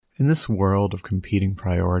In this world of competing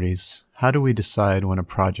priorities, how do we decide when a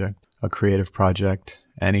project, a creative project,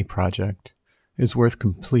 any project, is worth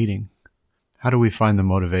completing? How do we find the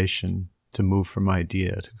motivation to move from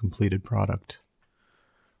idea to completed product?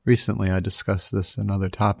 Recently, I discussed this and other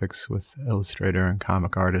topics with illustrator and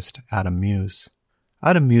comic artist Adam Meuse.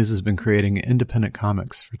 Adam Meuse has been creating independent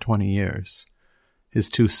comics for 20 years. His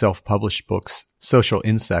two self-published books, Social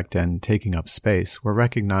Insect and Taking Up Space, were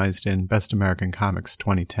recognized in Best American Comics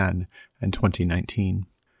 2010 and 2019.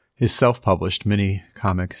 His self-published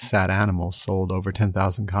mini-comic Sad Animals sold over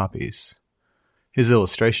 10,000 copies. His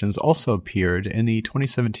illustrations also appeared in the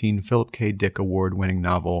 2017 Philip K. Dick Award-winning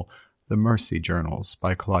novel The Mercy Journals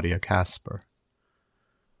by Claudia Casper.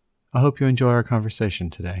 I hope you enjoy our conversation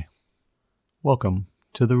today. Welcome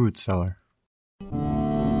to The Root Cellar.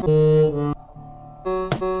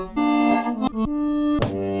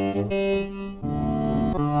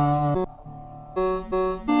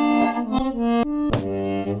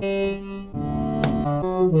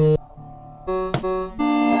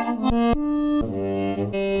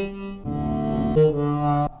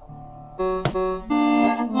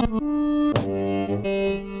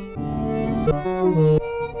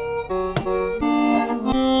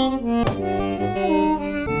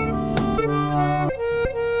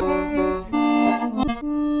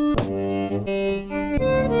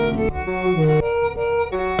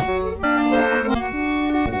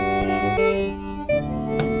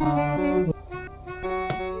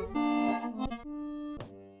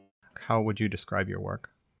 How would you describe your work?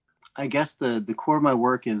 I guess the core of my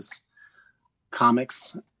work is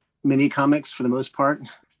comics, mini comics for the most part.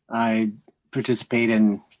 I participate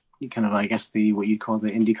in kind of, I guess, what you'd call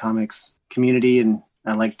the indie comics community, and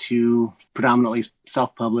I like to predominantly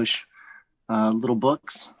self-publish little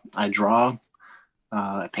books. I draw,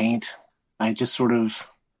 I paint. I just sort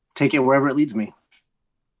of take it wherever it leads me.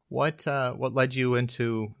 What led you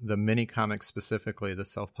into the mini comics, specifically the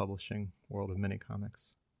self-publishing world of mini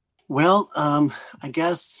comics? Well, I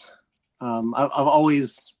guess I've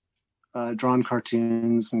always drawn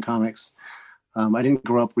cartoons and comics. I didn't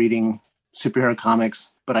grow up reading superhero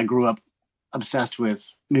comics, but I grew up obsessed with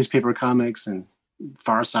newspaper comics and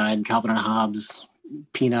Far Side, Calvin and Hobbes,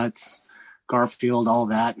 Peanuts, Garfield, all of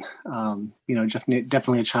that.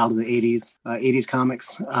 Definitely a child of the 80s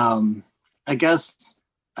comics. I guess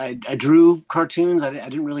I drew cartoons. I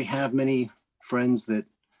didn't really have many friends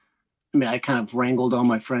I kind of wrangled all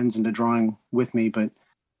my friends into drawing with me, but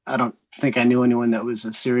I don't think I knew anyone that was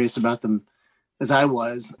as serious about them as I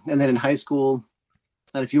was. And then in high school,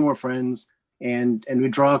 I had a few more friends, and we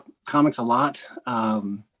draw comics a lot. I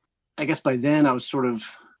guess by then I was sort of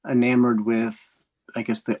enamored with, I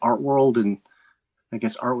guess, the art world, and I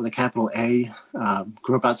guess art with a capital A.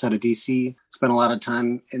 Grew up outside of DC, spent a lot of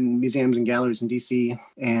time in museums and galleries in DC,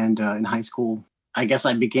 and in high school, I guess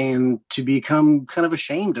I began to become kind of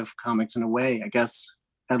ashamed of comics in a way. I guess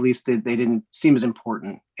at least they didn't seem as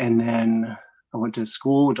important. And then I went to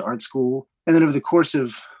art school. And then over the course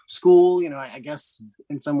of school, I guess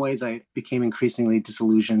in some ways I became increasingly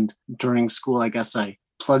disillusioned. During school, I guess I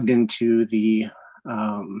plugged into the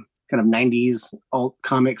kind of 90s alt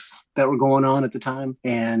comics that were going on at the time,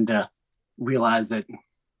 and realized that it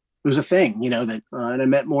was a thing, and I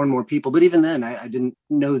met more and more people. But even then, I didn't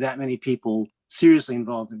know that many people seriously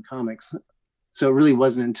involved in comics. So it really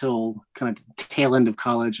wasn't until kind of the tail end of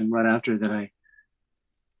college and right after that I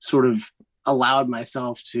sort of allowed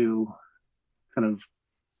myself to kind of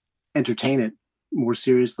entertain it more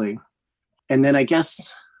seriously. And then I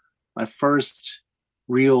guess my first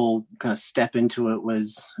real kind of step into it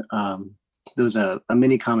was there was a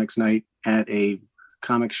mini comics night at a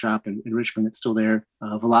comic shop in Richmond that's still there,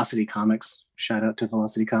 Velocity Comics. Shout out to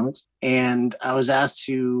Velocity Comics. And I was asked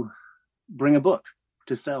to bring a book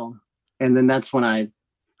to sell. And then that's when I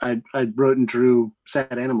wrote and drew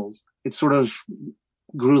Sad Animals. It sort of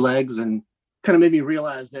grew legs and kind of made me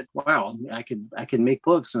realize that, wow, I can make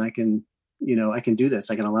books, and I can do this.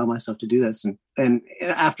 I can allow myself to do this. And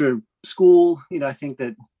after school, I think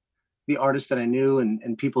that the artists that I knew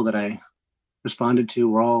and people that I responded to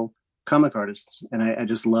were all comic artists. And I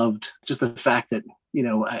just loved just the fact that,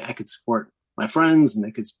 I could support my friends and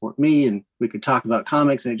they could support me, and we could talk about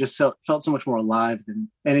comics, and it just felt so much more alive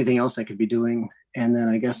than anything else I could be doing. And then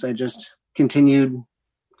I guess I just continued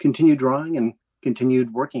drawing and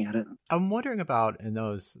continued working at it. I'm wondering about, in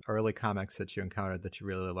those early comics that you encountered that you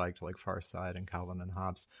really liked, like Far Side and Calvin and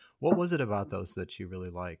Hobbes, what was it about those that you really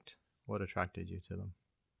liked? What attracted you to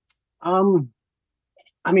them?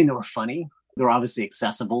 They were funny. They were obviously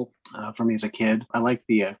accessible for me as a kid. I liked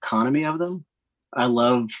the economy of them. I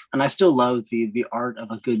love, and I still love the art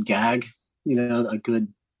of a good gag, a good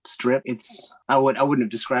strip. I wouldn't have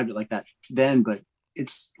described it like that then, but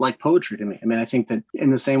it's like poetry to me. I mean, I think that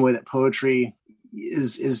in the same way that poetry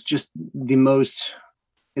is just the most,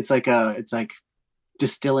 it's like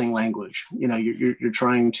distilling language. You know, you're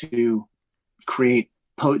trying to create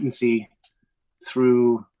potency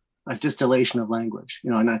through a distillation of language,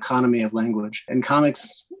 you know, an economy of language. And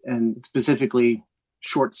comics, and specifically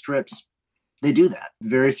short strips, they do that.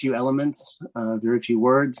 Very few elements, very few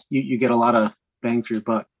words. You get a lot of bang for your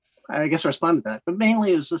buck. I guess I responded to that, but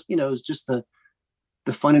mainly it was just, you know, it was just the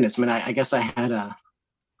funniness. I mean, I guess I had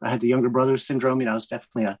the younger brother syndrome. You know, I was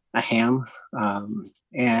definitely a ham,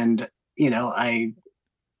 and you know, I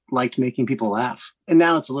liked making people laugh. And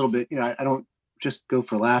now it's a little bit, you know, I don't just go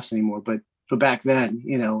for laughs anymore, but back then,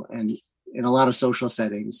 you know, and in a lot of social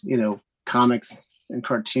settings, you know, comics and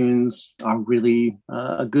cartoons are really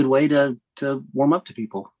a good way to warm up to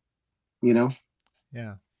people, you know?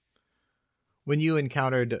 Yeah. When you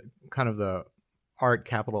encountered kind of the art,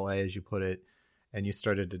 capital A, as you put it, and you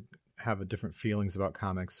started to have different feelings about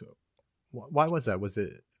comics, why was that? Was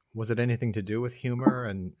it anything to do with humor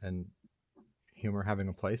and humor having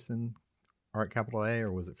a place in art, capital A,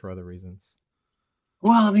 or was it for other reasons?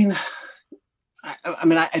 Well, I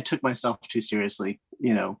mean, I took myself too seriously,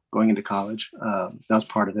 you know, going into college. That was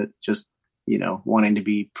part of it. Just, you know, wanting to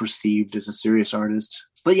be perceived as a serious artist.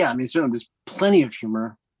 But yeah, I mean, certainly there's plenty of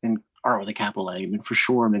humor in art with a capital A. I mean, for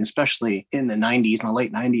sure. I mean, especially in the 90s, in the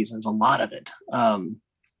late 90s, there's a lot of it.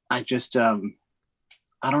 I just, I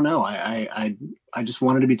don't know. I just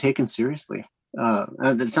wanted to be taken seriously.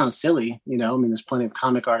 That sounds silly, you know. I mean, there's plenty of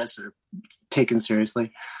comic artists that are taken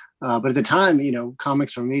seriously. But at the time, you know,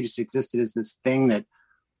 comics for me just existed as this thing that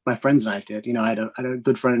my friends and I did. You know, I had a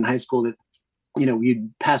good friend in high school that, you know,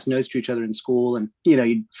 you'd pass notes to each other in school, and, you know,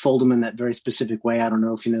 you'd fold them in that very specific way. I don't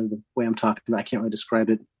know if you know the way I'm talking about. I can't really describe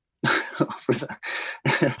it for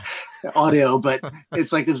the audio, but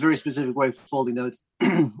it's like this very specific way of folding notes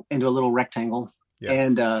into a little rectangle. Yes.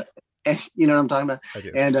 And you know what I'm talking about? I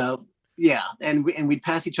do. And yeah, and we'd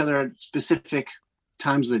pass each other at specific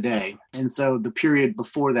times of the day. And so the period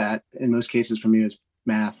before that, in most cases for me, was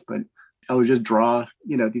math, but I would just draw,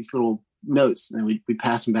 you know, these little notes, and we'd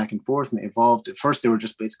pass them back and forth, and they evolved. At first, they were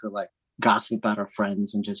just basically like gossiping about our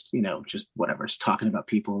friends and just, you know, just whatever, just talking about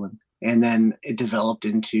people. And then it developed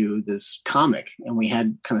into this comic, and we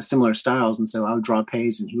had kind of similar styles. And so I would draw a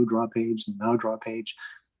page, and he would draw a page, and I would draw a page.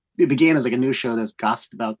 It began as like a news show that's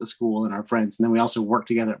gossiped about the school and our friends. And then we also worked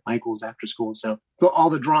together at Michael's after school. So all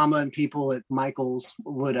the drama and people at Michael's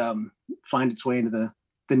would find its way into the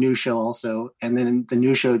news show also. And then the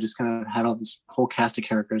news show just kind of had all this whole cast of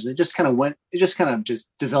characters. It just kind of just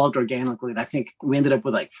developed organically. And I think we ended up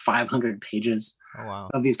with like 500 pages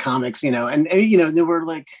of these comics, you know, and, you know, they were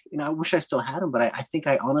like, you know, I wish I still had them, but I think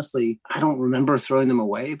I don't remember throwing them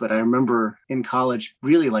away, but I remember in college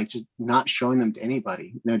really like just not showing them to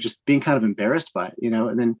anybody, you know, just being kind of embarrassed by it, you know.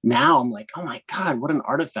 And then now I'm like, oh my God, what an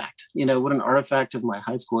artifact, you know, what an artifact of my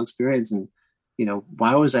high school experience. And, you know,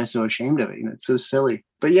 why was I so ashamed of it? You know, it's so silly.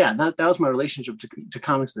 But yeah, that was my relationship to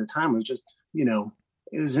comics at the time. It was just, you know,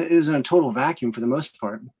 it was in a total vacuum for the most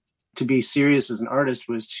part. To be serious as an artist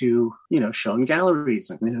was to, you know, show in galleries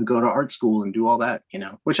and, you know, go to art school and do all that, you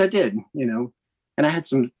know, which I did, you know. And I had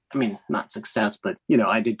some, I mean, not success, but, you know,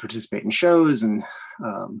 I did participate in shows and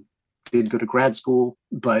did go to grad school,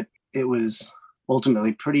 but it was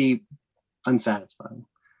ultimately pretty unsatisfying,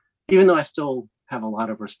 even though I still have a lot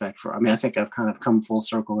of respect for, I mean, I think I've kind of come full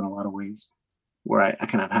circle in a lot of ways where I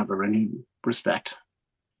kind of have a renewed respect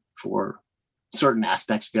for certain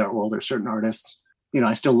aspects of the art world or certain artists. You know,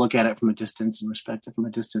 I still look at it from a distance and respect it from a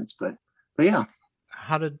distance, but yeah.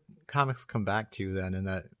 How did comics come back to you then? And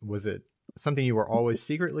that, was it something you were always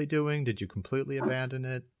secretly doing? Did you completely abandon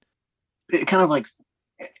it? It kind of like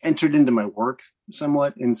entered into my work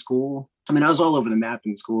somewhat in school. I mean, I was all over the map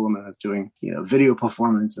in school. I mean, I was doing, you know, video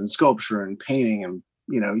performance and sculpture and painting and,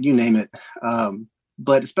 you know, you name it.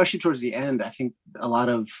 But especially towards the end, I think a lot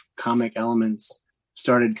of comic elements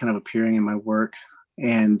started kind of appearing in my work,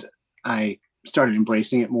 and I started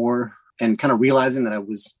embracing it more and kind of realizing that I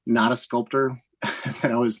was not a sculptor,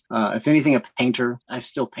 that I was, if anything, a painter. I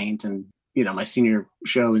still paint, and, you know, my senior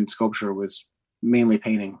show in sculpture was mainly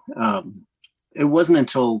painting. It wasn't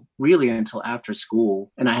until after school,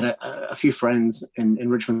 and I had a few friends in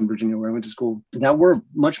Richmond, Virginia, where I went to school, that were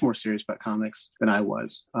much more serious about comics than I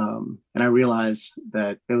was. And I realized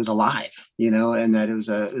that it was alive, you know, and that it was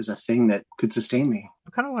a thing that could sustain me.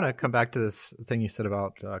 I kind of want to come back to this thing you said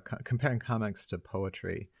about comparing comics to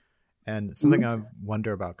poetry. And something I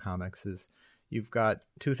wonder about comics is you've got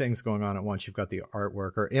two things going on at once. You've got the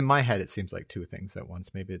artwork, or in my head, it seems like two things at once.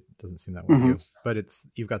 Maybe it doesn't seem that way to you, but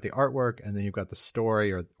you've got the artwork and then you've got the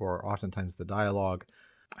story or oftentimes the dialogue.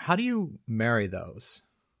 How do you marry those?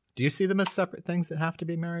 Do you see them as separate things that have to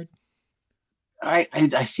be married? I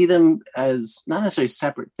see them as not necessarily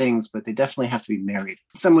separate things, but they definitely have to be married.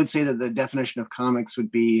 Some would say that the definition of comics would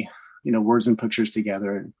be, words and pictures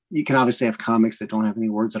together. You can obviously have comics that don't have any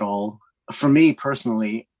words at all. For me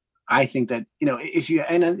personally, I think that, if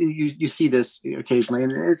you see this occasionally,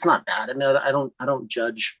 and it's not bad. I mean, I don't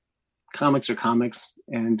judge comics or comics,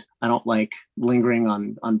 and I don't like lingering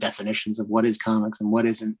on definitions of what is comics and what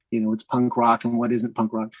isn't. It's punk rock and what isn't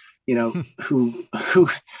punk rock. Who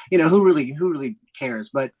really cares?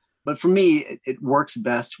 But for me, it works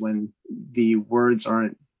best when the words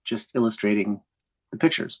aren't just illustrating the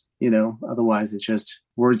pictures. Otherwise it's just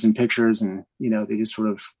words and pictures, and they just sort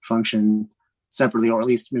of function separately, or at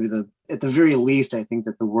least maybe at the very least, I think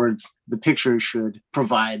that the pictures should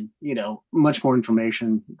provide, much more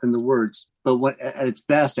information than the words. But at its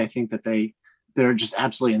best, I think that they're just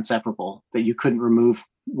absolutely inseparable, that you couldn't remove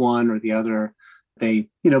one or the other. They,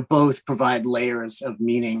 both provide layers of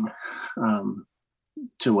meaning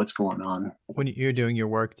to what's going on. When you're doing your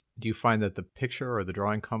work, do you find that the picture or the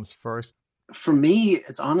drawing comes first? For me,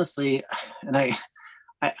 it's honestly, and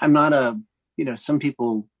I'm not some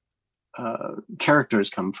people, characters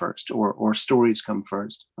come first or stories come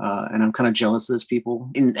first. And I'm kind of jealous of those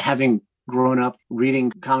people. In having grown up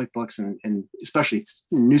reading comic books and especially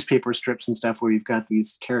newspaper strips and stuff where you've got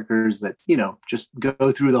these characters that, just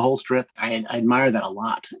go through the whole strip. I admire that a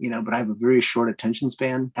lot, but I have a very short attention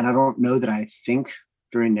span, and I don't know that I think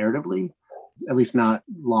very narratively, at least not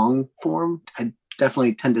long form. I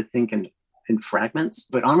definitely tend to think in fragments,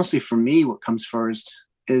 but honestly, for me, what comes first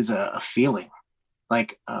is a feeling.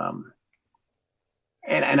 Like, and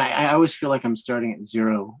I always feel like I'm starting at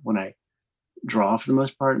zero when I draw for the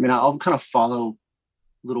most part. I mean, I'll kind of follow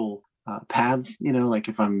little paths, like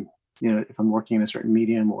if I'm working in a certain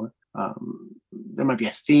medium, or there might be a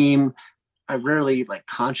theme. I rarely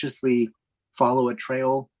consciously follow a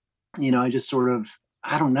trail. I just sort of,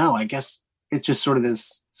 I don't know, I guess it's just sort of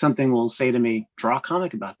this, something will say to me, draw a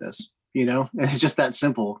comic about this, and it's just that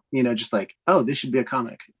simple, just like, oh, this should be a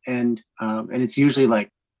comic. And it's usually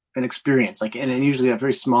like an experience, and usually a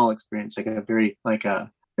very small experience, like a very,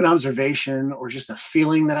 an observation or just a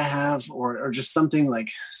feeling that I have, or just something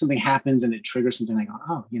happens and it triggers something. I go,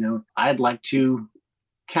 oh, I'd like to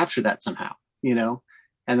capture that somehow, and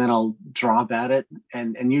then I'll draw about it.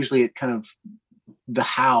 And usually it kind of, the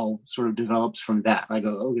how sort of develops from that. I go,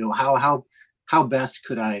 okay, how best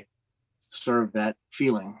could I serve that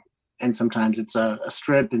feeling? And sometimes it's a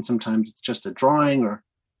strip, and sometimes it's just a drawing, or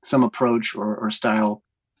some approach or style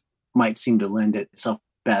might seem to lend itself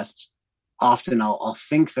best. Often I'll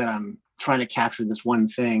think that I'm trying to capture this one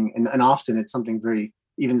thing. And often it's something very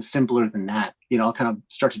even simpler than that. I'll kind of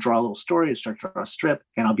start to draw a little story, start to draw a strip,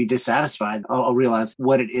 and I'll be dissatisfied. I'll realize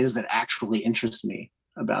what it is that actually interests me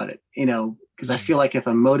about it, because I feel like if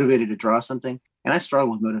I'm motivated to draw something, and I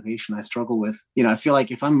struggle with motivation, I struggle with, I feel like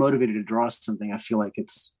if I'm motivated to draw something, I feel like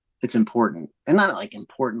it's important, and not like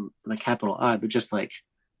important with a capital I, but just like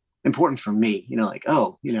important for me,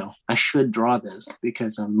 I should draw this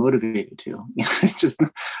because I'm motivated to, just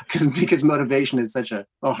because motivation is such a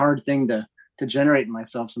hard thing to generate in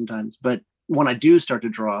myself sometimes. But when I do start to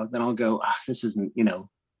draw, then I'll go, this isn't,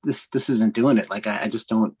 this isn't doing it. Like, I just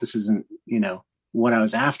don't, this isn't, what I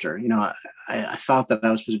was after. I thought that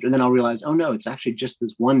I was supposed to, and then I'll realize, oh no, it's actually just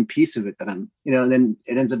this one piece of it that I'm, and then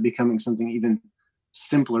it ends up becoming something even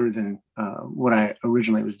simpler than what I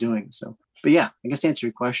originally was doing. So, but yeah, I guess to answer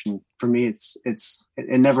your question, for me, it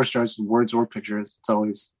never starts with words or pictures. It's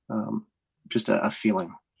always just a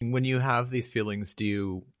feeling. When you have these feelings,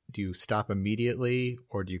 do you stop immediately,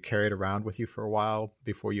 or do you carry it around with you for a while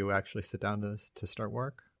before you actually sit down to start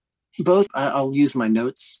work? Both. I'll use my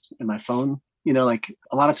notes in my phone. Like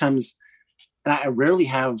a lot of times, and I rarely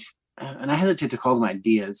have, and I hesitate to call them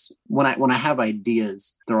ideas. When I have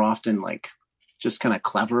ideas, they're often like just kind of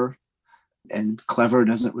clever, and clever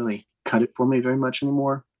doesn't really cut it for me very much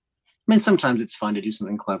anymore. I mean, sometimes it's fun to do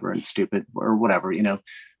something clever and stupid or whatever,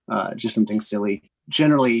 just something silly.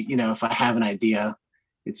 Generally, if I have an idea,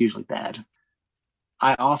 it's usually bad.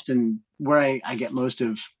 I often, where I get most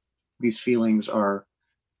of these feelings are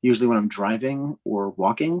usually when I'm driving or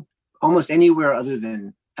walking, almost anywhere other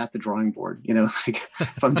than at the drawing board, like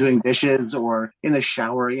if I'm doing dishes or in the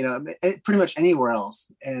shower, pretty much anywhere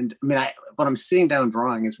else. And I mean, when I'm sitting down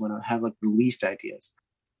drawing is when I have like the least ideas,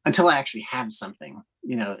 until I actually have something,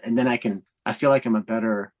 and then I feel like I'm a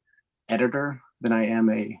better editor than I am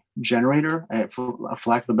a generator, for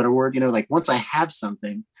lack of a better word. Like once I have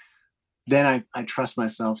something, then I trust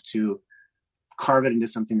myself to carve it into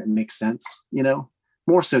something that makes sense,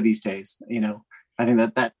 more so these days. I think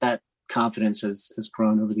that confidence has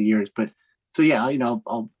grown over the years. But so, yeah,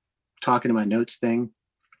 I'll talk into my notes thing,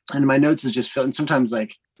 and my notes is just filled. And sometimes,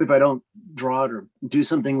 like, if I don't draw it or do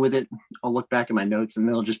something with it, I'll look back at my notes and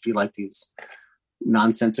they'll just be like these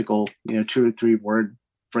nonsensical, 2 or 3 word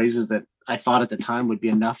phrases that I thought at the time would be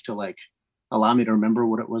enough to like allow me to remember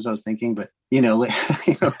what it was I was thinking. But,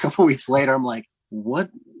 a couple of weeks later, I'm like, what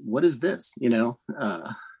is this?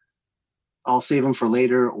 I'll save them for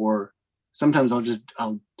later, or sometimes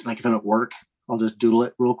I'll like, if I'm at work, I'll just doodle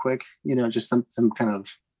it real quick, just some kind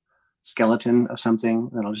of skeleton of something,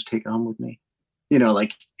 and I'll just take it home with me.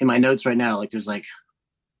 Like in my notes right now, like there's like,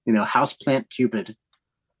 houseplant Cupid,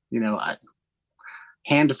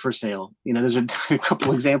 hand for sale. There's a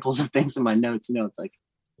couple examples of things in my notes. It's like,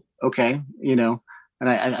 okay, and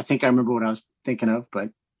I think I remember what I was thinking of, but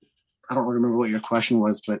I don't remember what your question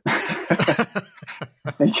was. But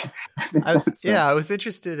I think I was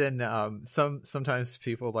interested in sometimes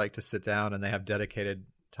people like to sit down and they have dedicated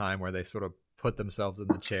time where they sort of put themselves in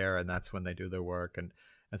the chair, and that's when they do their work. And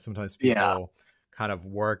sometimes people kind of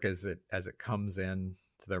work as it comes in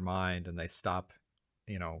to their mind, and they stop,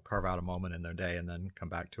 carve out a moment in their day and then come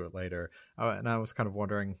back to it later. And I was kind of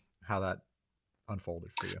wondering how that unfolded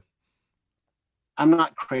for you. I'm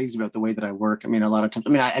not crazy about the way that I work. I mean, a lot of times,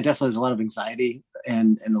 I definitely, there's a lot of anxiety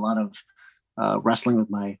and a lot of wrestling with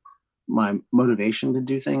my motivation to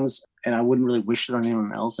do things. And I wouldn't really wish it on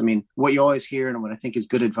anyone else. I mean, what you always hear and what I think is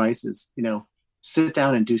good advice is, sit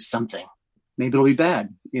down and do something. Maybe it'll be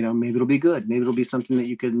bad, maybe it'll be good. Maybe it'll be something that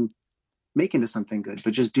you can make into something good,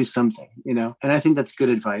 but just do something, and I think that's good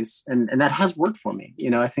advice. And that has worked for me.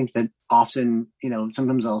 I think that often,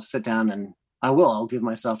 sometimes I'll sit down and I'll give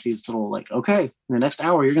myself these little, like, okay, in the next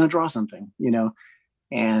hour, you're going to draw something,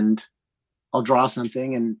 and I'll draw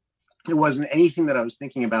something. And it wasn't anything that I was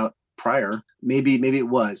thinking about prior. Maybe it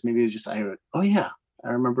was just, oh yeah, I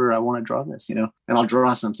remember I want to draw this, and I'll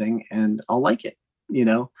draw something and I'll like it,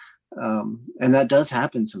 and that does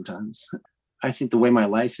happen sometimes. I think the way my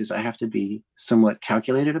life is, I have to be somewhat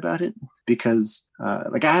calculated about it because,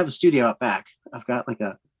 like, I have a studio out back. I've got like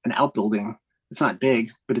an outbuilding. It's not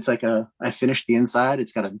big, but it's like I finished the inside.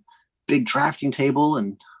 It's got a big drafting table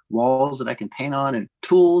and walls that I can paint on and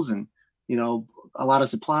tools and, a lot of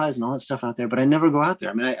supplies and all that stuff out there. But I never go out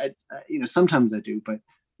there. I mean, I sometimes I do, but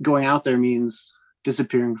going out there means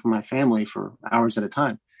disappearing from my family for hours at a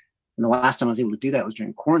time. And the last time I was able to do that was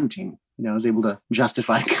during quarantine. I was able to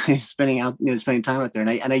justify spending time out there.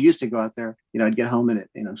 And I used to go out there, I'd get home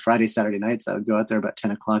and Friday, Saturday nights, I would go out there about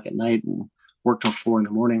 10 o'clock at night and work till 4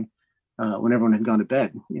 a.m. When everyone had gone to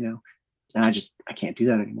bed, and I can't do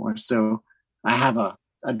that anymore. So I have a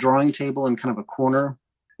drawing table in kind of a corner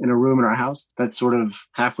in a room in our house that's sort of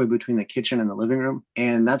halfway between the kitchen and the living room.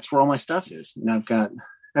 And that's where all my stuff is. I've got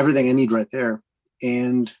everything I need right there.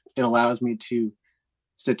 And it allows me to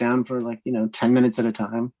sit down for 10 minutes at a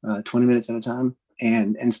time, 20 minutes at a time,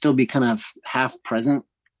 and still be kind of half present,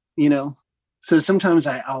 So sometimes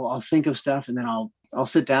I'll think of stuff and then I'll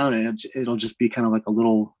sit down and it'll just be kind of like a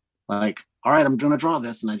little, like, all right, I'm going to draw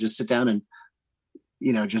this. And I just sit down and,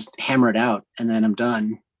 just hammer it out and then I'm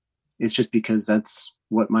done. It's just because that's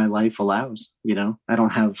what my life allows. I don't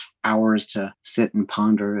have hours to sit and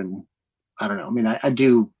ponder, and I don't know. I mean, I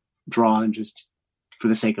do draw and just for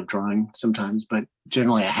the sake of drawing sometimes, but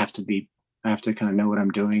generally I have to kind of know what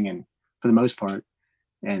I'm doing, and for the most part,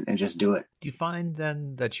 and just do it. Do you find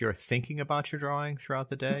then that you're thinking about your drawing throughout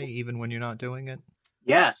the day, even when you're not doing it?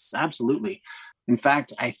 Yes, absolutely. In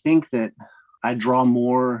fact, I think that I draw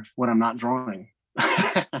more when I'm not drawing.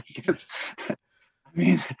 Because,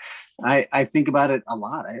 I think about it a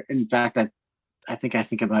lot. In fact, I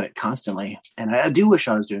think about it constantly, and I do wish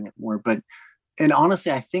I was doing it more. And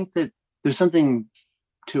honestly, I think that there's something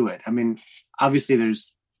to it. I mean, obviously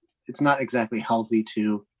it's not exactly healthy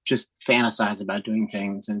to just fantasize about doing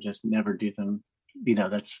things and just never do them.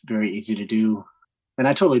 That's very easy to do. And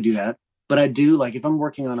I totally do that. But I do, like, if I'm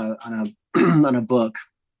working on a on a book,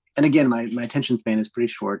 and again, my attention span is pretty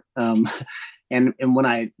short. And when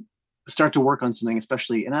I start to work on something,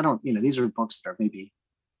 especially, and I don't, these are books that are maybe,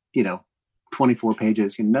 24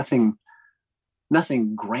 pages, nothing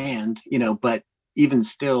grand, but even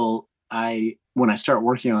still, when I start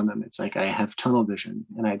working on them, it's like I have tunnel vision,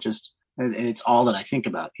 and and it's all that I think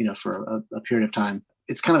about, for a period of time.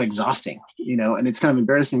 It's kind of exhausting, and it's kind of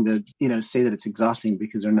embarrassing to, say that it's exhausting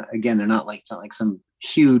because they're not like, it's not like some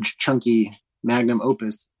huge chunky magnum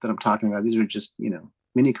opus that I'm talking about. These are just,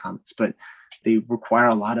 mini comics, but they require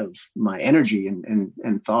a lot of my energy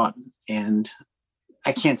and thought, and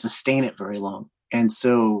I can't sustain it very long. And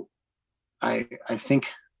so I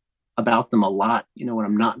think about them a lot, when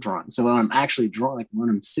I'm not drawing. So when I'm actually drawing, like when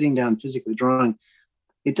I'm sitting down physically drawing,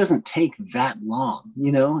 it doesn't take that long,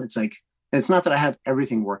 it's like, and it's not that I have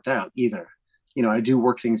everything worked out either. I do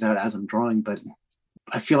work things out as I'm drawing, but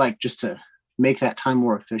I feel like just to make that time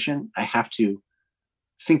more efficient, I have to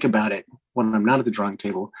think about it when I'm not at the drawing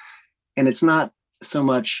table. And it's not so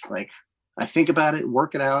much like I think about it,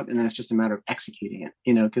 work it out, and then it's just a matter of executing it,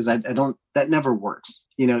 because I don't, that never works,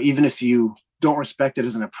 even if you don't respect it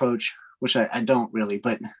as an approach, which I don't really,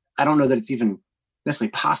 but I don't know that it's even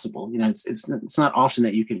necessarily possible. It's not often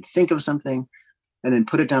that you can think of something and then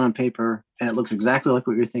put it down on paper and it looks exactly like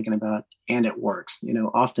what you're thinking about and it works.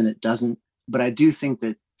 Often it doesn't, but I do think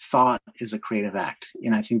that thought is a creative act.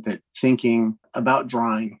 And I think that thinking about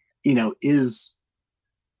drawing, is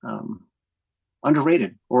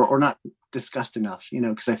underrated or not discussed enough,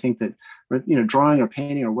 because I think that, drawing or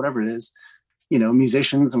painting or whatever it is,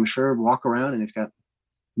 musicians, I'm sure, walk around and they've got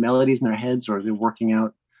melodies in their heads or they're working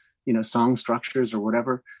out, song structures or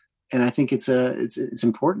whatever. And I think it's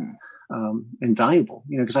important and valuable,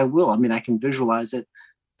 because I can visualize it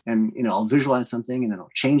and, I'll visualize something and then I'll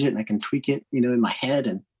change it and I can tweak it, in my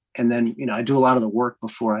head. And then, I do a lot of the work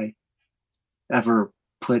before I ever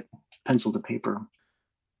put pencil to paper.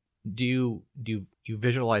 Do you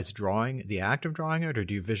visualize drawing, the act of drawing it, or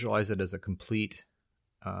do you visualize it as a complete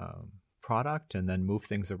product and then move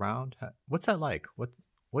things around? What's that like?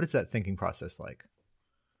 What is that thinking process like?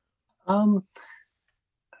 Both,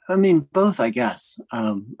 I guess.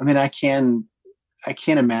 I can't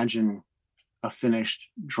imagine a finished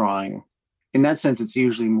drawing. In that sense, it's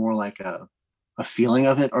usually more like a feeling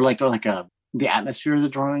of it, or like the atmosphere of the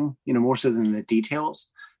drawing, more so than the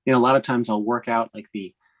details. A lot of times I'll work out like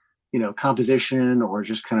the, composition or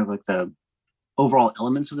just kind of like the overall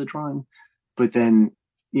elements of the drawing. But then,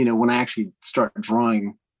 when I actually start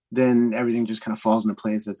drawing, then everything just kind of falls into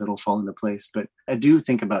place as it'll fall into place. But I do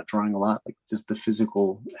think about drawing a lot, like just the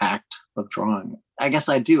physical act of drawing. I guess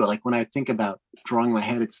I do. Like when I think about drawing in my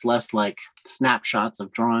head, it's less like snapshots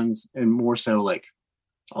of drawings and more so like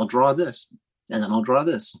I'll draw this and then I'll draw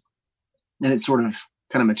this. And it sort of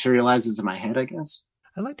kind of materializes in my head, I guess.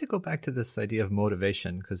 I'd like to go back to this idea of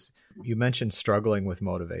motivation, because you mentioned struggling with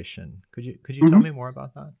motivation. Could you tell me more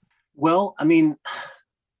about that? Well,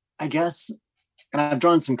 I guess, and I've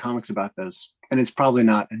drawn some comics about this, and it's probably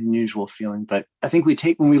not an unusual feeling, but I think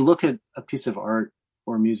when we look at a piece of art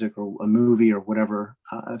or music or a movie or whatever,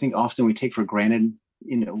 I think often we take for granted,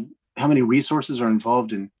 how many resources are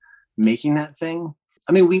involved in making that thing.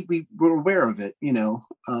 We're aware of it,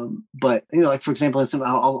 but, like, for example,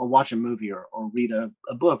 I'll watch a movie or read a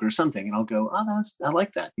book or something and I'll go, oh, I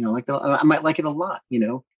like that, like that. I might like it a lot,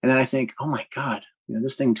 and then I think, oh my God,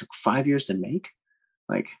 this thing took 5 years to make.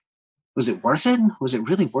 Like, was it worth it? Was it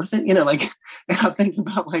really worth it? And I'll think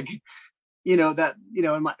about that,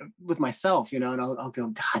 with myself, and I'll go,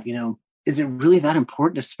 God, is it really that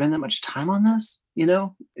important to spend that much time on this?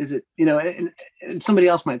 Is it, and somebody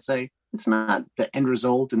else might say, it's not the end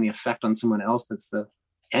result and the effect on someone else that's the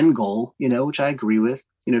end goal, which I agree with.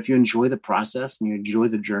 If you enjoy the process and you enjoy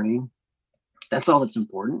the journey, that's all that's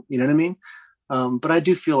important. You know what I mean? But I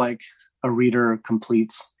do feel like a reader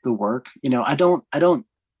completes the work. I don't,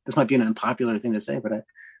 this might be an unpopular thing to say, but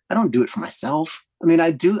I don't do it for myself.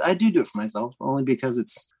 I do it for myself only because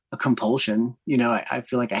it's a compulsion. I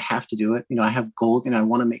feel like I have to do it. I have goals, I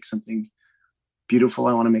want to make something beautiful.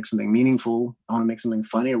 I want to make something meaningful. I want to make something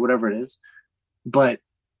funny or whatever it is, but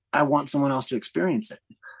I want someone else to experience it.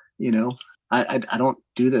 I don't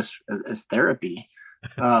do this as therapy.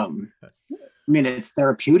 It's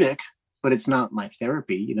therapeutic, but it's not my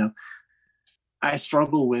therapy. I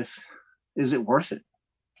struggle with, is it worth it?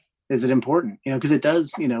 Is it important? Because it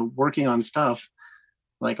does, working on stuff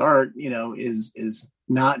like art, is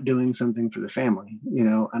not doing something for the family,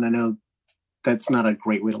 and I know that's not a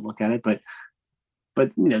great way to look at it, but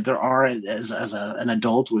there are, as an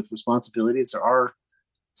adult with responsibilities, there are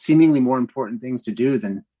seemingly more important things to do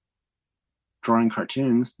than drawing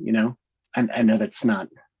cartoons, and I know that's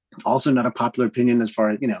also not a popular opinion as far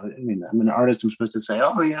as, I'm an artist. I'm supposed to say,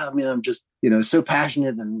 oh yeah, I'm just, so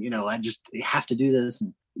passionate and, I just have to do this.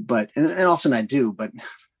 And often I do, but,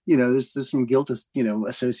 there's some guilt,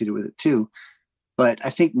 associated with it too. But I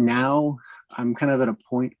think now I'm kind of at a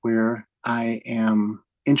point where I am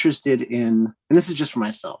interested in, and this is just for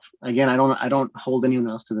myself. Again, I don't hold anyone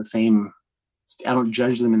else to the same, I don't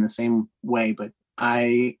judge them in the same way, but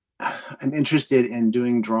I am interested in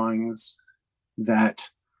doing drawings that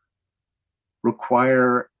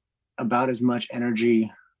require about as much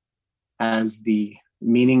energy as the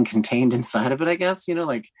meaning contained inside of it, I guess.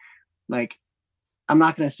 Like I'm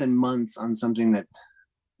not going to spend months on something that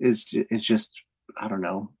is just, I don't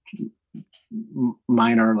know,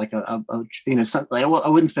 minor, like something like, I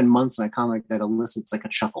wouldn't spend months on a comic that elicits like a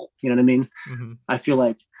chuckle. You know what I mean? Mm-hmm. I feel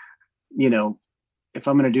like, if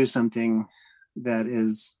I'm going to do something that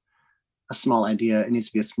is a small idea, it needs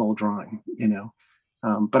to be a small drawing,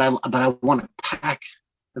 but I want to pack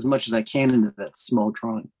as much as I can into that small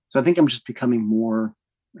drawing. So I think I'm just becoming more,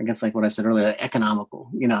 I guess, like what I said earlier, economical.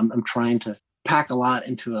 I'm trying to pack a lot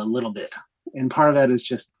into a little bit. And part of that is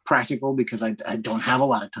just practical because I don't have a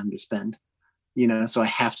lot of time to spend, so I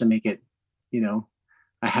have to make it,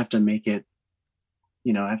 I have to make it,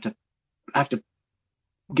 I have to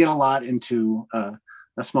get a lot into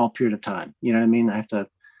a small period of time. You know what I mean?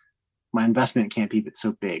 My investment can't be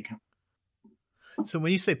so big. So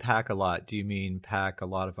when you say pack a lot, do you mean pack a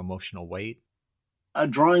lot of emotional weight? A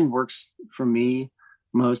drawing works for me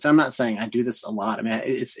most. I'm not saying I do this a lot. I mean,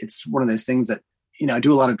 it's one of those things that, I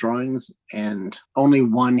do a lot of drawings and only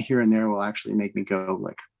one here and there will actually make me go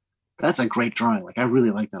like, that's a great drawing. Like, I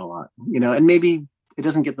really like that a lot, and maybe it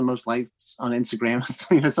doesn't get the most likes on Instagram,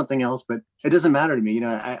 something else, but it doesn't matter to me.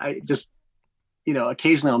 I just,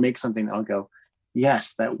 occasionally I'll make something that I'll go,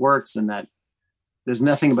 yes, that works. And that there's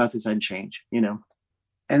nothing about this I'd change,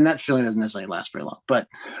 and that feeling doesn't necessarily last very long, but,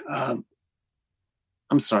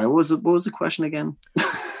 I'm sorry. What was the question again?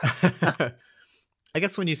 I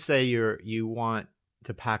guess when you say you want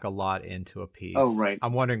to pack a lot into a piece, oh, right.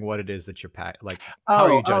 I'm wondering what it is that you're like, how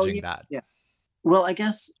are you judging that? Yeah. Well, I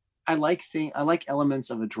guess I like elements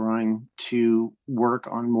of a drawing to work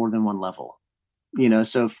on more than one level,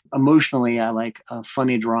 so emotionally, I like a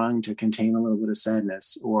funny drawing to contain a little bit of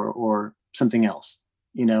sadness or something else,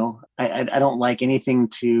 I don't like anything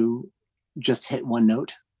to just hit one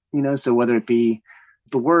note, so whether it be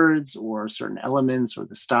the words or certain elements or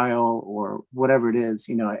the style or whatever it is,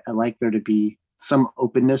 I like there to be some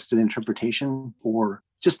openness to the interpretation or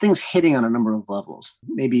just things hitting on a number of levels,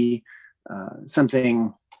 maybe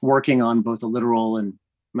something working on both a literal and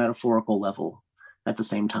metaphorical level at the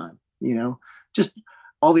same time, just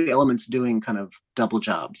all the elements doing kind of double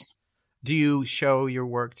jobs. Do you show your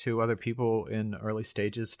work to other people in early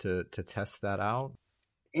stages to test that out?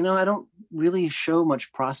 I don't really show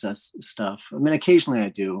much process stuff. I mean, occasionally I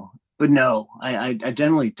do, but no, I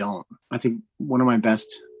generally don't. I think one of my best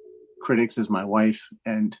critics is my wife,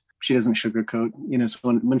 and she doesn't sugarcoat,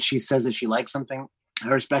 so when she says that she likes something, I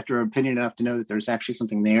respect her opinion enough to know that there's actually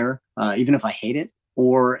something there, even if I hate it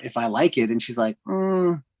or if I like it. And she's like,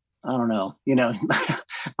 I don't know,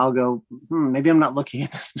 I'll go, maybe I'm not looking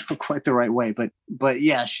at this quite the right way. But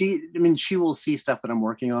yeah, she will see stuff that I'm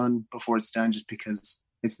working on before it's done just because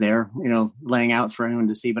it's there, laying out for anyone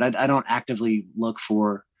to see. But I don't actively look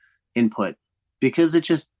for input because it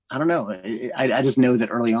just, I don't know. I just know that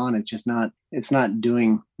early on, it's not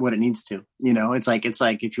doing what it needs to. It's like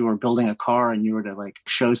if you were building a car and you were to like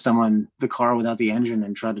show someone the car without the engine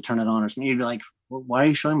and try to turn it on or something, you'd be like, well, why are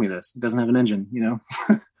you showing me this? It doesn't have an engine,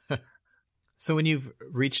 So when you've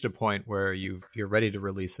reached a point where you're ready to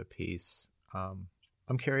release a piece,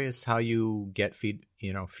 I'm curious how you get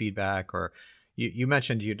feedback, or you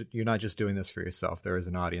mentioned you're not just doing this for yourself. There is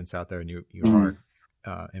an audience out there, and you are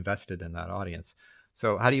invested in that audience.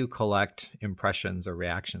 So how do you collect impressions or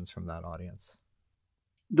reactions from that audience?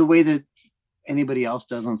 The way that anybody else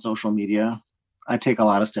does on social media. I take a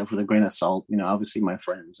lot of stuff with a grain of salt. Obviously my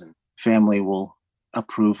friends and family will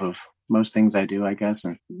approve of most things I do, I guess.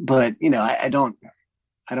 But I don't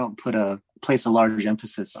place a large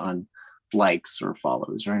emphasis on likes or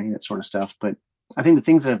follows or any of that sort of stuff. But I think the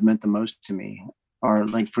things that have meant the most to me are,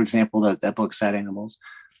 like, for example, that book, Sad Animals,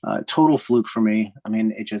 total fluke for me. I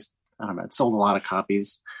mean, it just, I don't know, it sold a lot of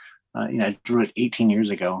copies. I drew it 18 years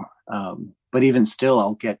ago. But even still,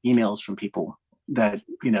 I'll get emails from people that,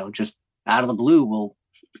 just out of the blue will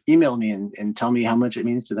email me and tell me how much it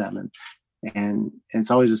means to them. And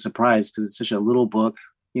it's always a surprise because it's such a little book.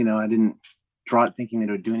 I didn't draw it thinking that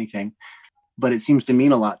it would do anything, but it seems to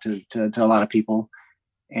mean a lot to a lot of people.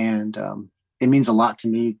 And it means a lot to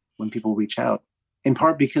me when people reach out, in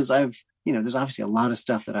part because there's obviously a lot of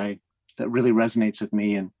stuff that really resonates with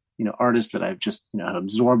me, and, artists that I've just,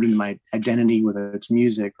 absorbed into my identity, whether it's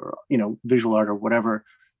music or, visual art or whatever.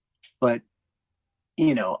 But,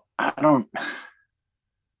 I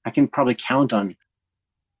can probably count on,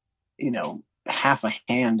 half a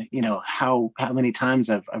hand, how many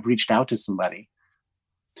times I've reached out to somebody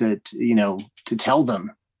to tell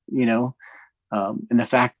them, and the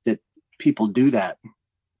fact that people do that.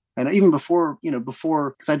 And even before,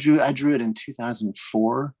 because I drew it in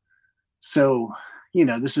 2004. So,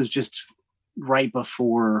 this was just right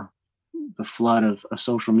before the flood of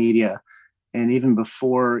social media, and even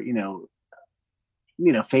before,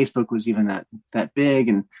 Facebook was even that big,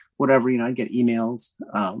 and whatever, I'd get emails,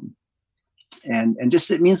 and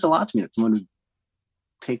just, it means a lot to me that someone would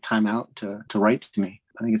take time out to write to me.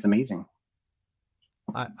 I think it's amazing.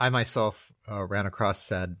 I myself ran across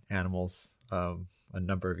Sad Animals a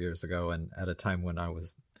number of years ago, and at a time when I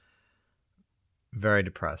was very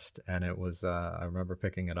depressed, and it was I remember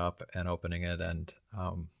picking it up and opening it and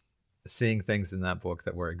seeing things in that book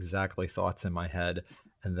that were exactly thoughts in my head,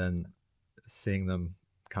 and then seeing them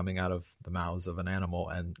coming out of the mouths of an animal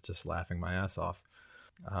and just laughing my ass off.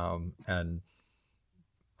 And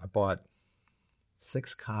I bought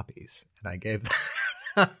 6 copies, and I gave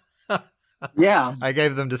I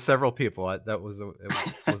gave them to several people. It was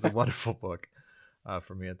a wonderful book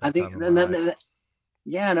for me at that time.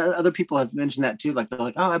 And other people have mentioned that too. Like, they're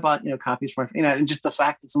like, oh, I bought, copies for, and just the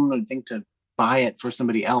fact that someone would think to buy it for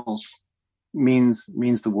somebody else means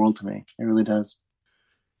the world to me. It really does.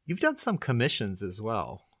 You've done some commissions as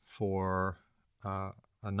well for a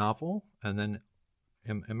novel, and then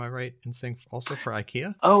am I right in saying also for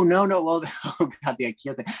IKEA? Oh, no. Well, oh God, the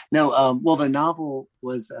IKEA thing. No, well, the novel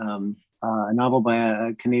was a novel by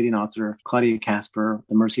a Canadian author, Claudia Casper.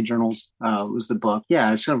 The Mercy Journals was the book.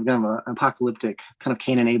 Yeah, it's kind of an apocalyptic kind of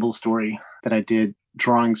Cain and Abel story that I did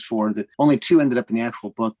drawings for. That only 2 ended up in the actual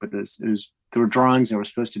book, but there were drawings that were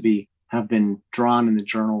supposed to have been drawn in the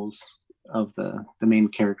journals of the main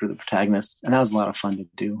character, the protagonist, and that was a lot of fun to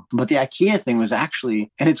do. But the IKEA thing was actually,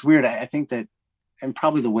 and it's weird, I think that, and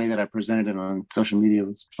probably the way that I presented it on social media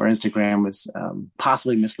or Instagram was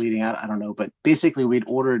possibly misleading. I don't know, but basically we'd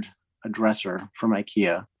ordered a dresser from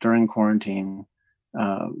IKEA during quarantine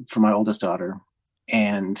for my oldest daughter.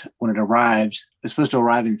 And when it arrived, it was supposed to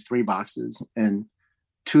arrive in 3 boxes, and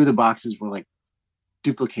 2 of the boxes were like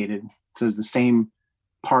duplicated. So it's the same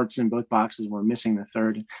parts in both boxes. Were missing the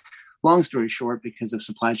 3rd. Long story short, because of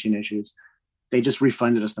supply chain issues, they just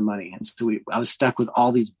refunded us the money. And so I was stuck with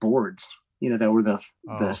all these boards, that were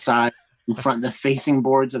the side in front, the facing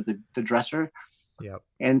boards of the dresser. Yep.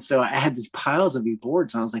 And so I had these piles of these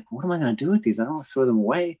boards, and I was like, what am I going to do with these? I don't want to throw them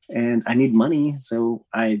away, and I need money. So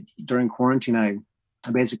during quarantine, I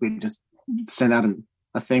basically just sent out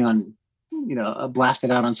a thing on, blasted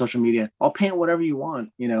out on social media. I'll paint whatever you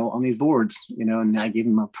want, on these boards, and I gave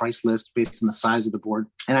them a price list based on the size of the board.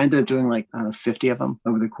 And I ended up doing like, I don't know, 50 of them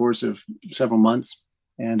over the course of several months,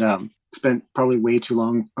 and spent probably way too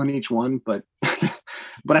long on each one, but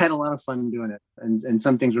but I had a lot of fun doing it. And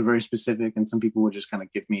some things were very specific, and some people would just kind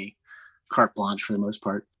of give me carte blanche for the most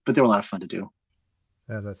part, but they were a lot of fun to do.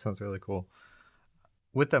 Yeah, that sounds really cool.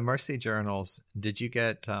 With the Mercy Journals, did you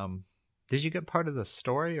get part of the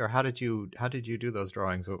story, or how did you do those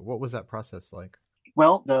drawings? What was that process like?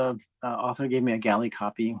 Well, the author gave me a galley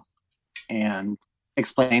copy and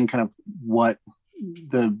explained kind of what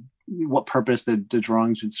purpose the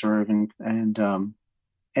drawings would serve, and kind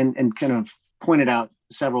of pointed out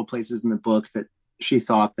several places in the book that she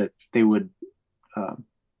thought that they would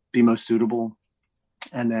be most suitable.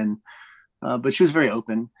 And then, but she was very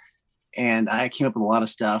open, and I came up with a lot of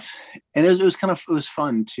stuff, and it was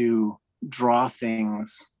fun to draw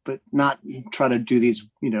things, but not try to do these,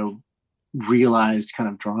 realized kind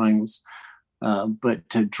of drawings, but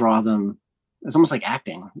to draw them. It's almost like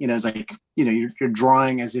acting, it's like, you're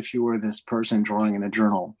drawing as if you were this person drawing in a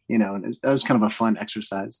journal, and that was kind of a fun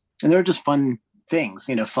exercise. And they were just fun things,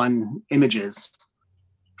 fun images.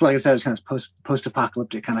 Like I said, it was kind of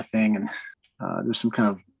post-apocalyptic kind of thing. And there's some kind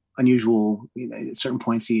of unusual, at certain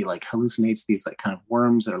points he like hallucinates these like kind of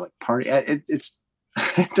worms that are like it's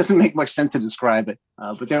it doesn't make much sense to describe it.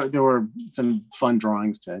 But there were some fun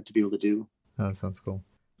drawings to be able to do. Oh, that sounds cool.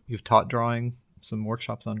 You've taught drawing, some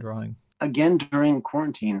workshops on drawing. Again, during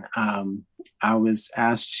quarantine, I was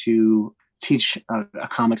asked to teach a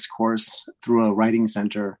comics course through a writing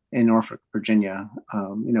center in Norfolk, Virginia,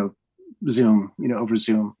 Zoom, over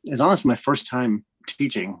Zoom. It's honestly my first time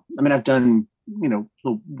teaching. I mean, I've done, little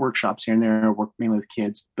workshops here and there, work mainly with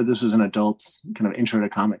kids, but this was an adults kind of intro to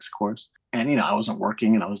comics course. And, I wasn't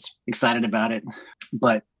working, and I was excited about it,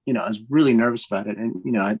 but, I was really nervous about it. And,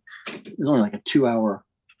 it was only like a 2-hour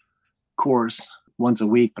course once a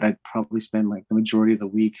week, but I'd probably spend like the majority of the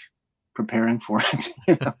week preparing for it,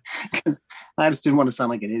 because I just didn't want to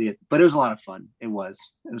sound like an idiot. But it was a lot of fun. It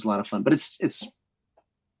was a lot of fun. But it's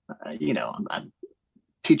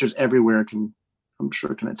teachers everywhere I'm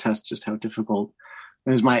sure can attest just how difficult.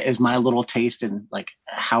 Is my little taste in like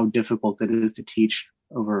how difficult it is to teach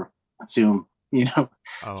over Zoom. Oh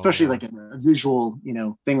especially yeah. like a visual,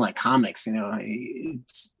 thing like comics,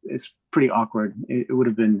 it's pretty awkward. It would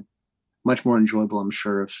have been much more enjoyable, I'm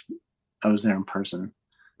sure, if I was there in person,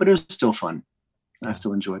 but it was still fun. I Yeah.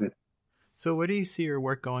 still enjoyed it. So where do you see your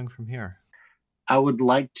work going from here? I would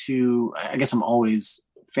like to, I guess I'm always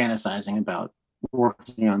fantasizing about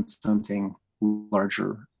working on something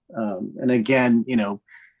larger. And again,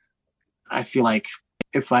 I feel like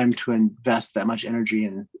if I'm to invest that much energy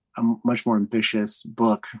in a much more ambitious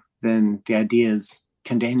book, then the ideas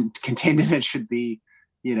contained in it should be,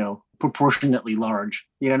 proportionately large.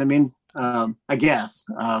 You know what I mean? I guess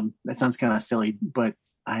that sounds kind of silly, but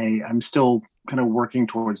I'm still kind of working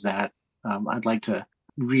towards that. I'd like to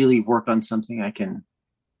really work on something I can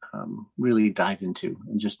really dive into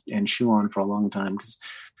and chew on for a long time. Because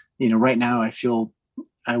right now I feel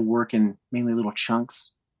I work in mainly little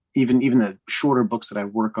chunks. Even the shorter books that I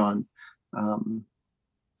work on,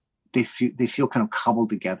 they feel kind of cobbled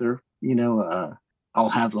together. I'll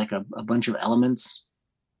have like a bunch of elements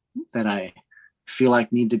that I feel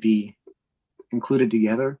like need to be included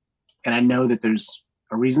together, and I know that there's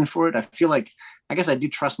a reason for it. I guess I do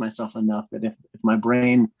trust myself enough that if my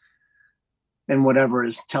brain and whatever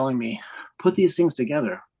is telling me put these things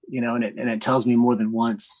together, and it tells me more than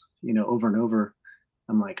once, over and over,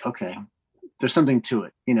 I'm like, okay, there's something to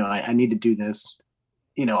it. I need to do this.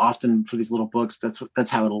 Often for these little books, that's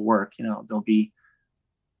how it'll work. There'll be,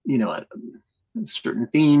 certain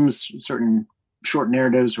themes, certain short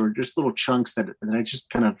narratives, or just little chunks that I just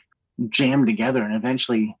kind of jam together, and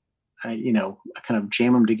eventually, I kind of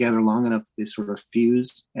jam them together long enough that they sort of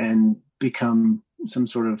fuse and become some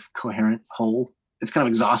sort of coherent whole. It's kind of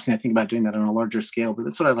exhausting. I think about doing that on a larger scale, but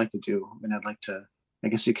that's what I'd like to do. I mean, I'd like to, I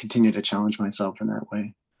guess, to continue to challenge myself in that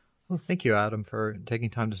way. Well, thank you, Adam, for taking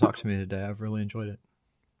time to talk to me today. I've really enjoyed it.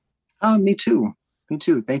 Me too. Me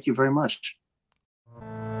too. Thank you very much.